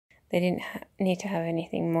they didn't need to have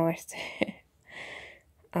anything more. So,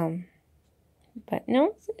 but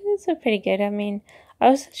no, it's a pretty good. I mean, I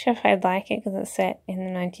wasn't sure if I'd like it because it's set in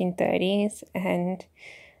the 1930s, and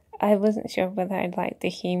I wasn't sure whether I'd like the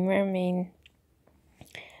humor. I mean,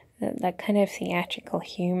 that kind of theatrical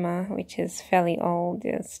humor, which is fairly old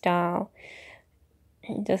style,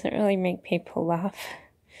 it doesn't really make people laugh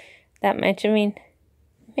that much. I mean,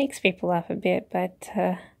 it makes people laugh a bit, but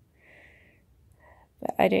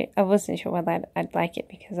I wasn't sure whether I'd like it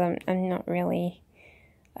because I'm not really.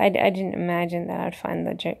 I didn't imagine that I'd find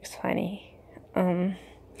the jokes funny. And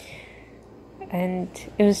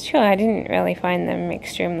it was true, I didn't really find them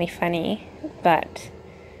extremely funny, but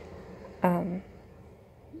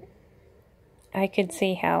I could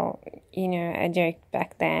see how, a joke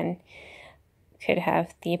back then could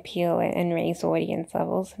have the appeal and raise audience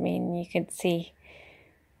levels. I mean, you could see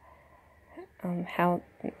how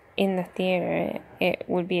in the theater it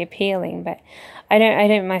would be appealing, but I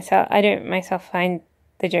don't myself find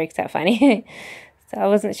the jokes that funny. So I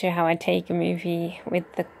wasn't sure how I'd take a movie with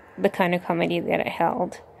the kind of comedy that it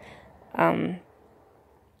held.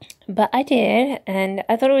 But I did, and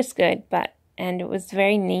I thought it was good, and it was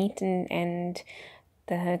very neat, and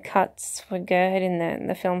the cuts were good, and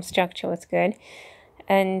the film structure was good,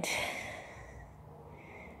 and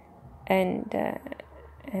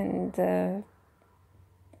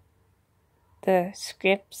the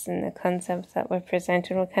scripts and the concepts that were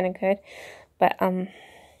presented were kind of good, but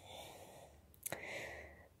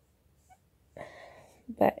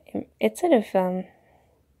it sort of and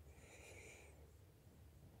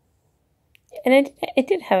it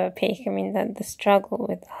did have a peak. I mean, the struggle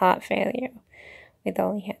with heart failure with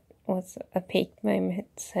Ollie was a peak moment,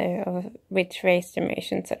 so of which raised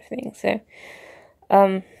emotion, sort of thing. So,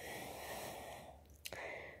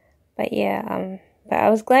 but yeah, but I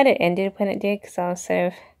was glad it ended when it did, because I was sort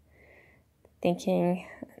of thinking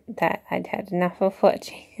that I'd had enough of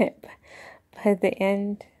watching it by the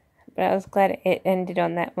end. But I was glad it ended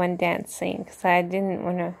on that one dance scene, because I didn't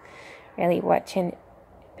want to really watch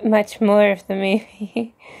much more of the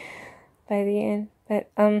movie by the end. But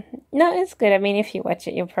no, it's good. I mean, if you watch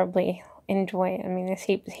it, you'll probably enjoy it. I mean, there's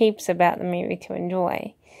heaps about the movie to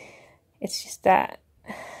enjoy. It's just that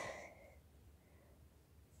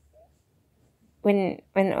when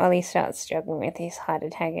Ollie starts struggling with his heart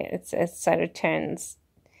attack, it sort of turns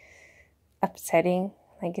upsetting.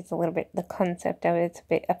 Like, it's a little bit, the concept of it's a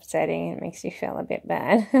bit upsetting. It makes you feel a bit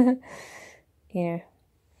bad,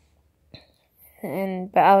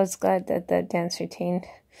 But I was glad that the dance routine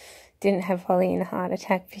didn't have Ollie in a heart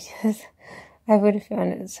attack, because I would have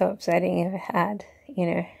found it so upsetting if it had,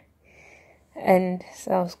 And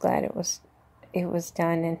so I was glad it was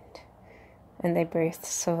done, and they both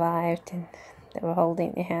survived, and they were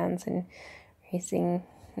holding their hands and raising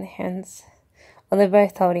their hands. Well, they're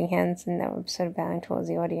both holding hands, and they were sort of bowing towards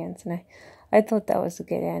the audience, and I thought that was a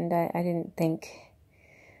good end. I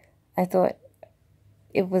thought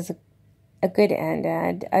it was a good end,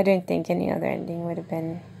 and I don't think any other ending would have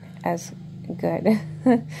been as good,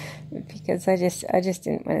 because I just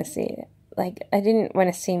didn't want to see it. Like, I didn't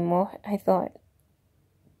want to see more. I thought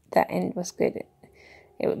that end was good.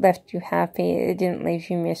 It left you happy. It didn't leave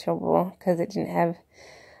you miserable, because it didn't have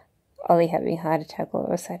Ollie having a heart attack all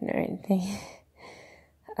of a sudden or anything.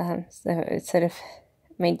 So it sort of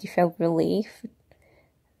made you feel relief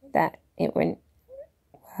that it went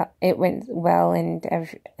well, and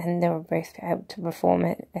they were both able to perform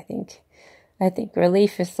it. I think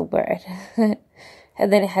relief is the word.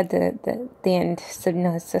 And then it had the end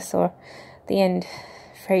synopsis, or the end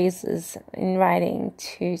phrases in writing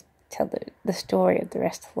to tell the story of the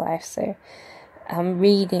rest of life. So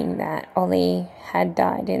reading that Ollie had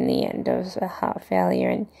died in the end of a heart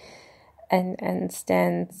failure, and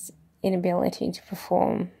Stan's inability to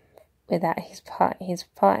perform without his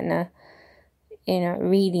partner,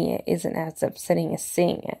 reading it isn't as upsetting as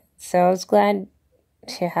seeing it. So I was glad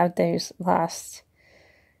to have those last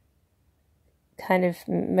kind of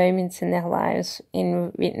moments in their lives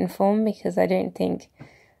in written form, because I don't think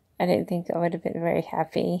I would have been very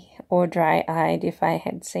happy or dry-eyed if they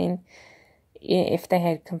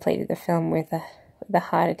had completed the film with a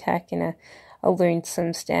heart attack and a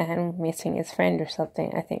lonesome Stan missing his friend or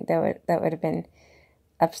something. I think that would have been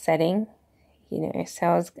upsetting,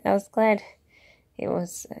 So I was glad it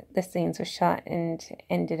was the scenes were shot and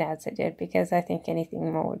ended as it did, because I think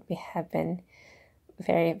anything more would have been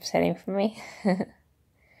very upsetting for me.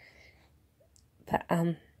 But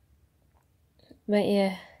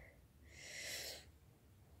yeah.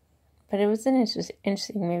 But it was an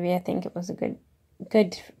interesting movie. I think it was a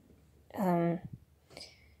good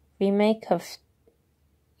remake of,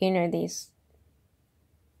 these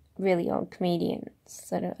really old comedians.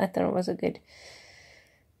 So I thought it was a good,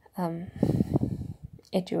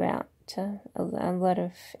 it drew out a lot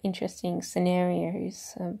of interesting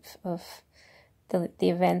scenarios of the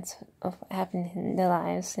events of what happened in their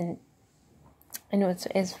lives, and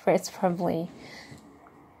it's probably,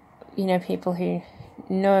 people who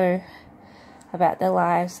know about their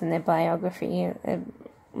lives and their biography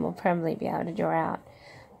will probably be able to draw out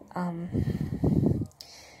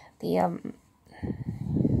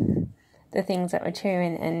the things that were true,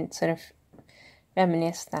 and sort of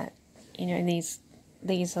reminisce that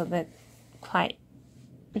these are the quite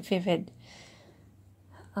vivid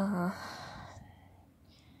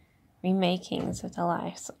remakings of the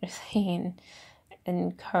life, sort of thing,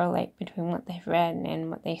 and correlate between what they've read and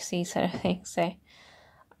what they see, sort of thing. So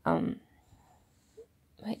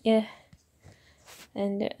but yeah,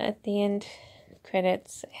 and at the end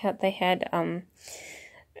credits, they had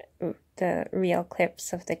the real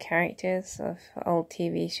clips of the characters of old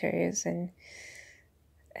TV shows, and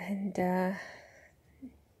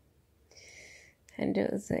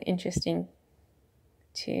it was interesting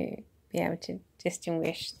to be able to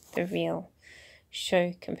distinguish the real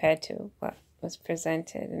show compared to what was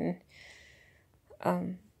presented,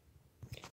 and